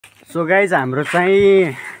so guys हाम्रो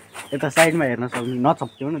चाहिँ यता साइडमा हेर्न सक्नु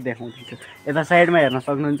नचप्ट्यो न देखाउँदैछु यता साइडमा हेर्न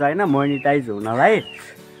सक्नुहुन्छ होइन मोनिटाइज हुनलाई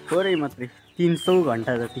थोरै मात्रै 300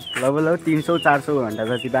 घन्टा जति लगभग 300-400 घन्टा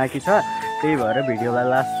जति बाँकी छ त्यही भएर भिडियोलाई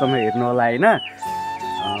लास्टसम्म हेर्नु होला होइन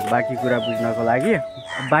बाँकी कुरा बुझ्नको लागि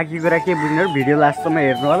बाँकी कुरा के बुझ्नु भिडियो लास्टसम्म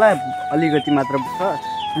हेर्नु होला अलिकति मात्र छ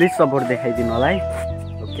प्लिज सपोर्ट देखाइदिनु होला है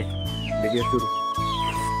ओके भिडियो सुरु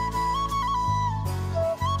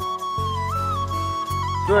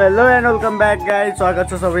so hello and welcome back guys स्वागत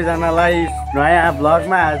छ सबैजनालाई नयाँ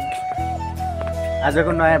ब्लगमा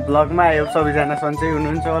आजको नयाँ ब्लगमा आयो सबैजना सन्चै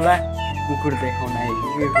हुनुहुन्छ होला कुकुर देखाउन आयो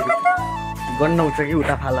गन्नाउँछ कि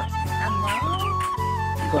उता फाल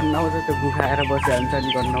गन्नाउँछ त्यो गुखाएर बस्यो हुन्छ नि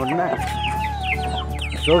गन्नाउनमा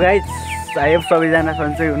सो गाइज आयो सबैजना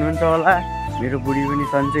सन्चै हुनुहुन्छ होला मेरो बुढी पनि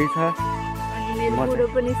सन्चै छ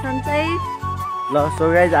ल सो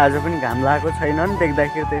गाइज आज पनि घाम लागेको छैन नि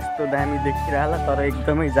देख्दाखेरि त यस्तो दामी देखिरहला तर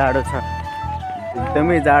एकदमै जाडो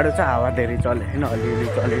छ हावा धेरै चले होइन अलिअलि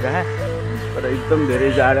चलिरह तर एकदम धेरै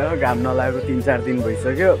जाडो घाम नलागेको 3-4 दिन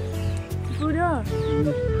भइसक्यो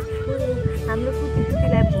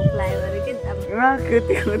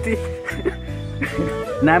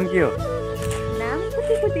नाम के हो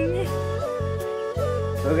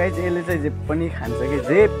सो गाइज यसले चाहिँ जे पनि खान्छ कि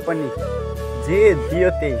जे दियो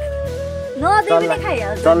त्यही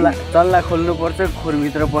चल्ला खोल्नु पर्छ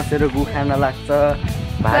खोरभित्र बसेर गु खान लाग्छ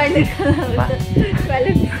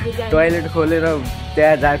टोइलेट खोलेर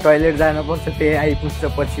त्यहाँ टोइलेट जानुपर्छ त्यही आइपुग्छ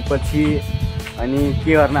पछि अनि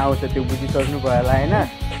के गर्न आउँछ त्यो बुझिसक्नु भयो होला होइन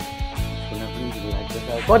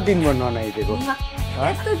कति दिन भयो ननुहाइदिएको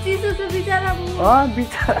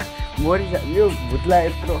बिचरा मरिजा यो भुत्ला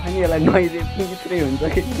यत्रो खाने यसलाई नुहाइदिए भित्रै हुन्छ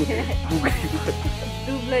कि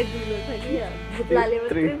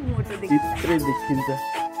चित्रै देखिन्छ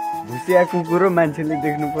भुसिया कुकुर मान्छेले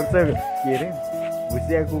देख्नुपर्छ के अरे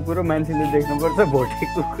भुसिया कुकुर मान्छेले देख्नुपर्छ भोटे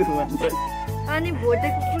कुकुर भन्छ अनि भोटे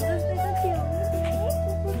कुकुर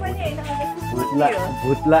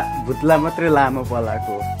भुत्ला मात्रै लामो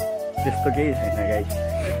पलाएको त्यस्तो केही छैन गाइस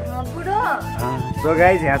सो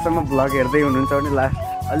गाइस यहाँसम्म भ्लग हेर्दै हुनुहुन्छ भने लास्ट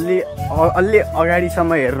अलि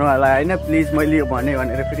अगाडिसम्म हेर्नु होला होइन प्लिज मैले यो भने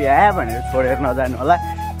भनेर फेरि भनेर छोडेर नजानु होला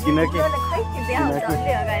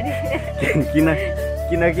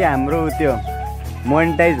किनकि हाम्रो त्यो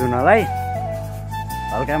मोनिटाइज हुनलाई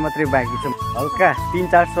हल्का मात्रै बाँकी छ हल्का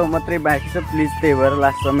 300-400 मात्रै बाँकी छ प्लिज त्यही भएर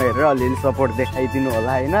लास्टसम्म हेरेर अलिअलि सपोर्ट देखाइदिनु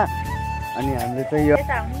होला होइन अनि हामीले चाहिँ यो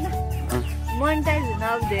मोनिटाइज हुन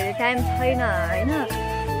अब धेरै टाइम छैन होइन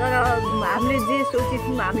तर हामीले जे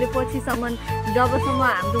सोचेको हामीले पछिसम्म जबसम्म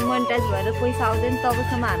हाम्रो मोनिटाइज भएर पैसा आउँदैन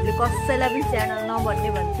तबसम्म हामीले कसैलाई पनि च्यानल नभन्ने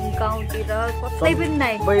भन्छौँ गाउँतिर कसै पनि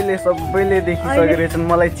नै सबैले देखिसकेको रहेछन्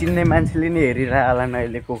मलाई चिन्ने मान्छेले नि हेरिरह होला न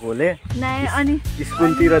अहिले कोले अनि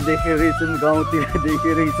स्कुलतिर देखेको रहेछन् गाउँतिर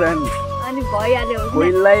देखेको रहेछन् अनि भइहाल्यो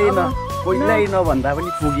कोहीलाई नभन्दा पनि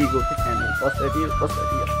पुगेको च्यानल कसरी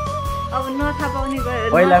अब नथा पाउने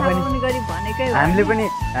हामीले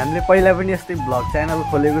पहिला पनि यस्तै भ्लग च्यानल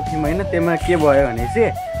खोलेको थियौँ होइन त्यसमा के भयो भने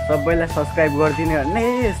चाहिँ सबैलाई सब्सक्राइब गरिदिने भने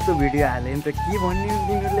यस्तो भिडियो हाल्यो नि त के भन्ने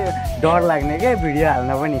तिनीहरूले डर लाग्ने क्या भिडियो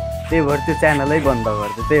हाल्न पनि त्यही भएर त्यो च्यानलै बन्द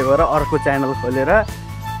गर्थ्यो त्यही भएर अर्को च्यानल खोलेर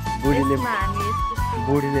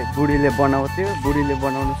बुढीले बनाउँथ्यो बुढीले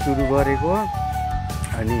बनाउनु सुरु गरेको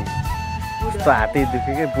अनि यस्तो हातै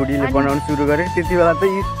दुख्यो क्या बुढीले बनाउनु सुरु गरेको त्यति बेला त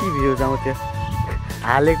यति भ्युज आउँथ्यो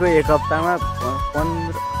हालेको एक हप्तामा 15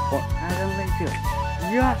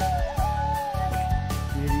 थियो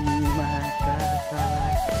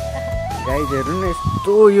गाइज हेर्नु न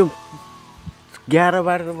यस्तो यो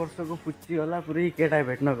 11-12 वर्षको पुच्ची होला पुरै केटा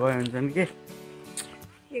भेट्न गयो हुन्छन् के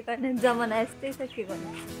गर्ने जमाना यस्तै छ के गर्नु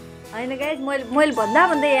होइन गाइज मैले भन्दा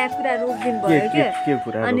यहाँ कुरा रोकिदिनु भयो के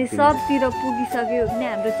अनि सबतिर पुगिसक्यो भने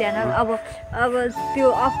हाम्रो च्यानल अब त्यो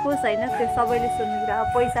अफकोर्स होइन त्यो सबैले सुन्नु कुरा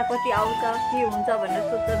पैसा कति आउँछ के हुन्छ भनेर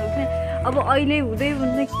सोच्नु कि अब अहिले हुँदै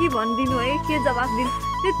हुँदै के भनिदिनु है के जवाब दिनु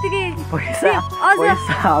त्यत्तिकै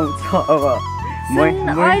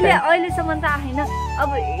अहिलेसम्म त आएन अब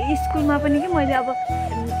स्कुलमा पनि कि मैले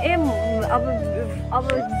अब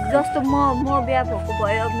जस्तो म बिहा भएको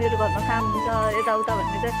भयो अब मेरो घरमा काम हुन्छ यताउता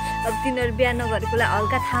भन्ने त अब तिनीहरू बिहा नगरेकोलाई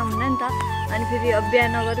हल्का थाहा हुन्न नि त अनि फेरि अब बिहा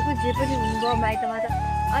नगरेको जे पनि हुनुभयो माइतमा त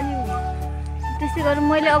अनि त्यस्तै गरेर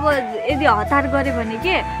मैले अब यदि हतार गरेँ भने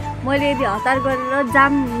के मैले यदि हतार गरेर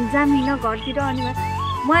जामिन घरतिर अनि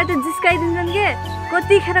मलाई त जिस्काइदिन्छन् के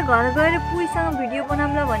कतिखेर घर गएर पुइसँग भिडियो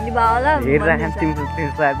बनाउँला भन्ने भयो होला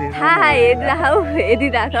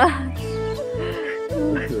हेरिराख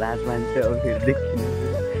लाज मान्छे अब फेरि देखिनु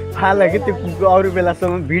फाला कि त्यो कुकुर अरू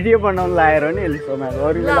बेलासम्म भिडियो बनाउनु लाएर नि यसले समाज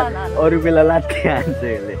अरू बेला लात्ती हान्छ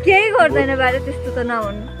यसले केही गर्दैन बारे त्यस्तो त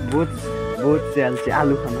नभन्नु बहुत स्याल्छी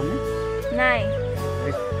आलु खानु नाइ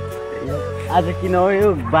आज किन हो यो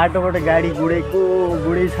बाटोबाट गाडी गुडै छ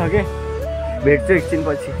के भेट्छु एकछिन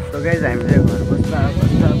पछि त गाइज हामी चाहिँ घर बस्दा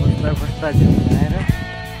आएर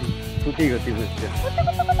सुतेको थियो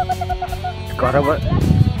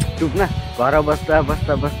घर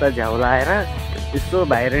बस्दा झ्याउला आएर यसो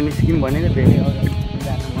बाहिर निस्क्यौँ भनेर फेरि अगाडि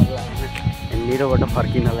जानु मन लागेन मेरोबाट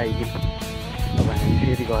फर्किन लागि अब हामी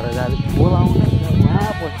फेरि घर जाँदा बोलाउन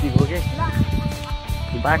उहाँ पसिगयो के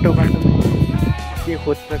बाटोमा के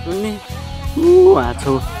खोज्छ कुन्ने उहाँ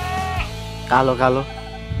छौ कालो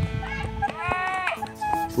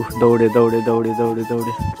दौडे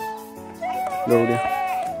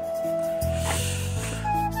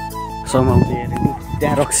समाउँदै हेरेको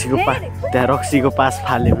त्यहाँ रक्सीको पास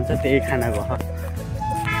फाले हुन्छ त्यही खाना गयो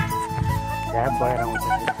त्यहाँ भएर आउँछ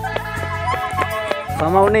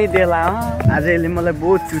समाउनै देला आज यसले मलाई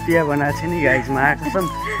बहुत चुतिया बनाएको छ नि गाइजमा कसम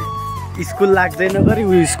स्कुल लाग्दैन गरी ऊ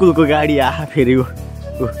स्कुलको गाडी आहा फेरि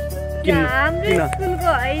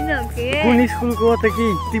कुन स्कुलको हो त कि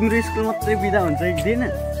तिम्रो स्कुल मात्रै बिदा हुन्छ एक दिन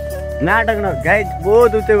नाटक न गाइड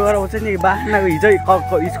बहुत उत्यो गराउँछ नि बाख्नाको हिजो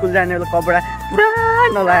स्कुल जाने बेला कपडा पुरा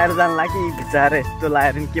नलाएर जानु लाग्यो बिचारा यस्तो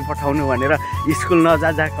लाएर नि के पठाउनु भनेर स्कुल नजा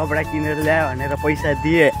कपडा किनेर ल्यायो भनेर पैसा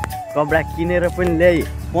दिए कपडा किनेर पनि ल्याएँ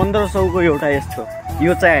 1500को एउटा यस्तो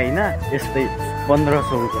यो चाहिँ होइन यस्तै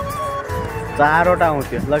 1500को 4वटा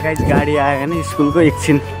आउँथ्यो लगाइज गाडी आयो भने स्कुलको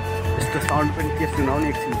एकछिन यस्तो साउन्ड पनि के सुनाउने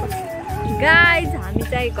एकछिन पछि गाइज हामी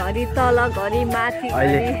चाहिँ घरि तल घरि माथि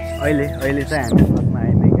अहिले चाहिँ हामी घरमा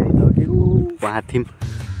आइमै गाइज अघि उहाँ थियौँ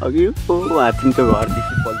त्यो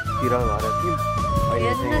घरदेखि पल्तिर घर थियौँ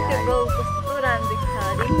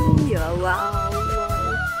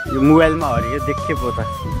यो मोबाइलमा हरियो देखे पो त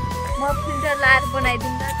म फिल्टर लाएर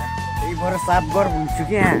बनाइदिउँ त यहीबाट साफ गर हुन्छु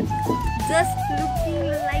कि यहाँ just looking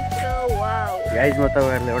like wow guys म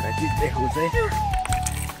तपाईँहरूलाई एउटा चिज देखाउँछु है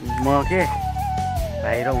म के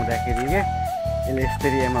बाहिर हुँदाखेरि क्या यसले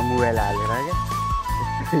यस्तरी यसमा मोबाइल हालेर क्या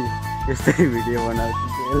यस्तरी भिडियो बनाउँछु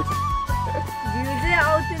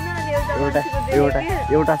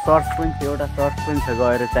एउटा सर्च पनि छ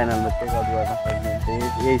गएर च्यानलमा चेकआउट गर्न सक्नुहुन्छ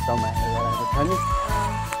यही समाएर गराएको छ नि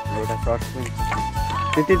एउटा सर्च पनि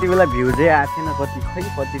त्यति बेला भ्यू चाहिँ आएको थिएन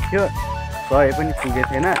कति थियो 100 पनि पुगेको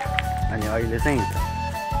थिएन अनि अहिले चाहिँ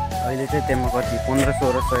त्यसमा कति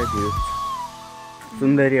 1500-1600 भ्यू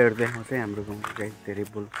सुन्दरीहरू देखाउँछ हाम्रो गाउँको गाइड धेरै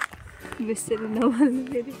बोल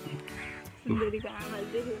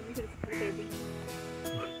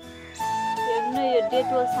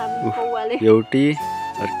एउटी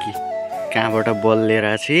अर्की कहाँबाट बल लिएर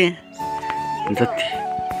आछि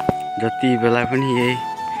जति बेला पनि यही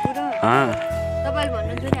तपाईँले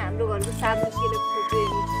भन्नुहुन्छ नि हाम्रो घरको साबुन केले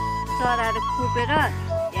चराएर खोपेर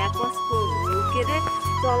यहाँ कसको के अरे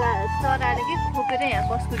चराएर के खोपेर यहाँ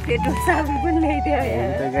कसको डेटोल साबुन पनि ल्याइदियो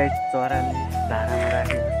गाइड चराले धारामा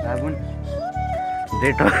राखेको साबुन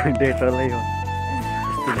डेटोलै हो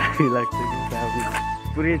यस्तो दामी लाग्छ कि साबुन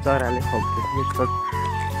पुरै चराले खोप्छ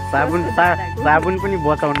साबुन पनि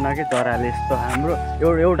बताउन्न कि चराले यस्तो हाम्रो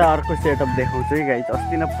एउटा अर्को सेटअप देखाउँछु है गाइज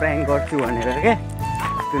अस्ति न प्र्याङ्क गर्छु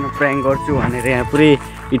भनेर यहाँ पुरै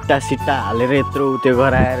इट्टा सिट्टा हालेर यत्रो उत्यो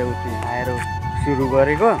गराएर आएर सुरु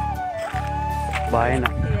गरेको भएन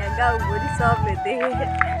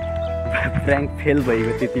प्र्याङ्क फेल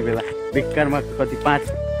भइगयो त्यति बेला बेकारमा कति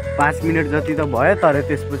 5 मिनट जति त भयो तर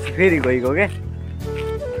त्यसपछि फेरि गइगयो क्या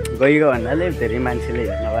गइगयो भन्नाले धेरै मान्छेले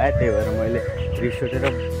हेर्न भयो त्यही भएर मैले रिस उठेर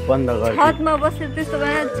बन्द गरेँ छतमा बसेर त्यस्तो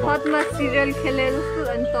भएन छतमा सिरियल खेले जस्तो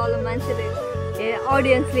अनि तल मान्छेले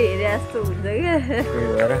अडियन्सले हेरे जस्तो हुन्छ क्या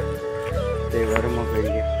त्यही भएर म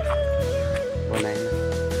गइदिएँ बनाएन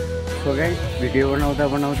सो गाइस भिडियो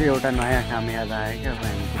बनाउँदै एउटा नयाँ काम याद आयो क्या अब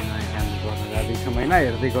हामी त्यो नयाँ काम गर्न जाँदैछौँ होइन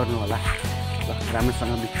हेर्दै गर्नु होला ल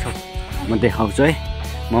राम्रोसँग बित्छौँ म देखाउँछु है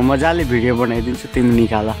म मजाले भिडियो बनाइदिन्छु तिमी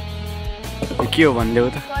निकाल के हो भनिदेऊ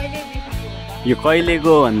त यो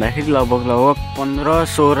कहिलेको भन्दाखेरि लगभग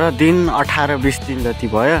 15-16 दिन 18-20 दिन जति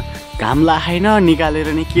भयो घाम लागेन निकालेर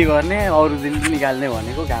नि के गर्ने अरू दिन पनि निकाल्ने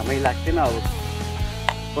भनेको घामै लाग्थेन अब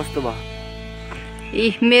कस्तो भयो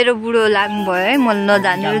मेरो बुढो लाग्नु भयो है मलाई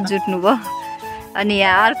नजानेर जुट्नु भयो अनि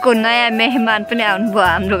यहाँ अर्को नयाँ मेहमान पनि आउनुभयो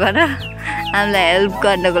हाम्रो घर हामीलाई हेल्प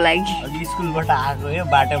गर्नको लागि अघि स्कुलबाट आएको यो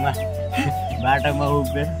बाटोमा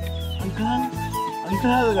उभिएर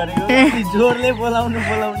अंकल गरेको जोरले बोलाउने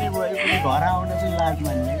भयो पनि घर आउन पनि लाज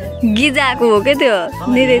मान्ने गिजाको हो के त्यो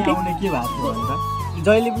निरे के भएको हो भन्दा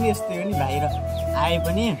जहिले पनि यस्तै हो नि बाहिर आए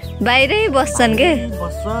पनि बाहिरै बस्छन् के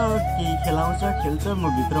बस्छ केही खेल्छ म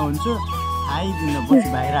भित्र हुन्छु आइदिन पछि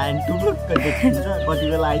बाहिर आयो नि टुक्क देखिन्छ कति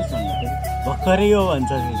बेला आइस भन्दाखेरि भर्खरै हो भन्छ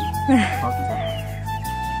फेरि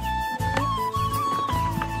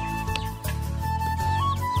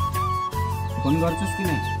फोन गर्छस् कि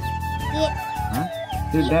नै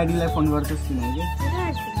त्यो ड्याडीलाई फोन गर्छस् कि नै के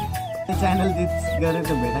त्यो च्यानल गरेर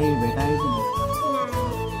त भेटायो कि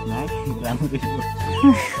नै राम्रो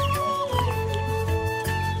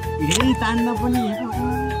यही तान्न पनि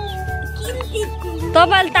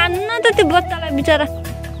तपाईँले तान्नु न त त्यो बच्चालाई बिचरा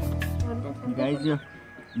गाइज यो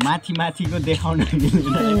माथिको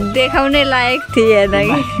देखाउने लायक थिएन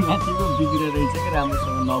कि माथिको बिग्रेर रहेछ कि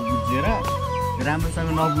राम्रोसँग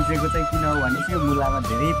नबुझेको चाहिँ किन हो भने यो मुलामा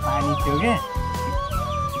धेरै पानी थियो क्या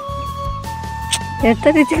हेर्दा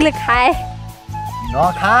रिचिकले खाए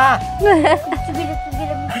नखा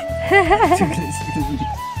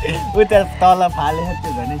उता तल फाले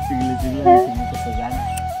त्यो भने चिग्ले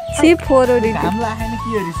घाम लागेन के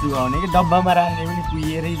गरी सुगाउने कि डब्बामा राख्ने पनि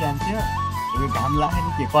कुहिएरै जान्थ्यो घाम लागेन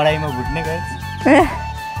के कडाईमा भुट्ने गएछ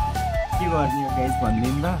के गर्ने हो गाइस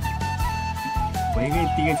भनिदिनु त भइगयो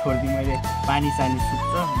यत्तिकै छोडिदिउँ मैले पानी सानी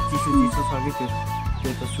सुक्छ चिसो छ कि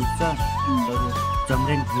त्यो त सुक्छ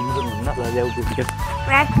जम्रेन घुम्नु हुन्न ल्याउ त्यो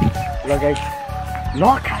लगाइ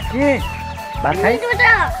नखा के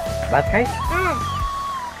भात खाइ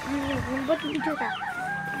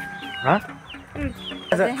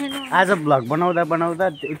आज भ्लग बनाउँदा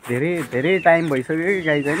धेरै टाइम भइसक्यो कि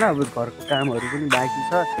गाइज होइन अब घरको कामहरू पनि बाँकी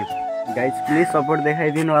छ गाइज प्लिज सपोर्ट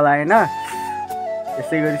देखाइदिनु होला होइन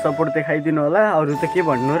यसै गरी सपोर्ट देखाइदिनु होला अरू त के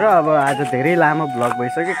भन्नु र अब आज धेरै लामो भ्लग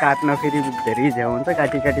भइसक्यो काट्न फेरि धेरै झ्याउ हुन्छ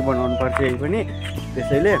काटी बनाउनु पर्छ यही पनि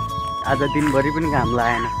त्यसैले आज दिनभरि पनि घाम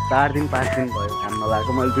लागेन 4 दिन 5 दिन भयो घाम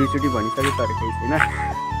नलागेको मैले 2 चोटि भनिसकेँ तर केही छैन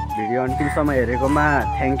video अन्तिमसम्म हेरेकोमा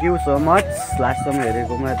thank you so much लास्टसम्म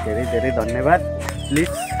हेरेकोमा धेरै धन्यवाद प्लिज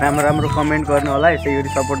राम्रो कमेन्ट गर्नु होला यसै गरी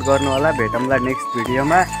सपोर्ट गर्नु होला भेटौँला नेक्स्ट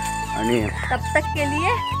भिडियोमा अनि तब तक के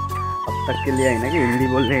लिए होइन कि हिन्दी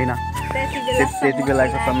बोल्ने होइन त्यति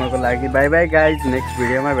बेलाको सम्मको लागि बाई बाई गाइज नेक्स्ट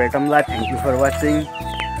भिडियोमा भेटौँला थ्याङ्क यू फर वाचिङ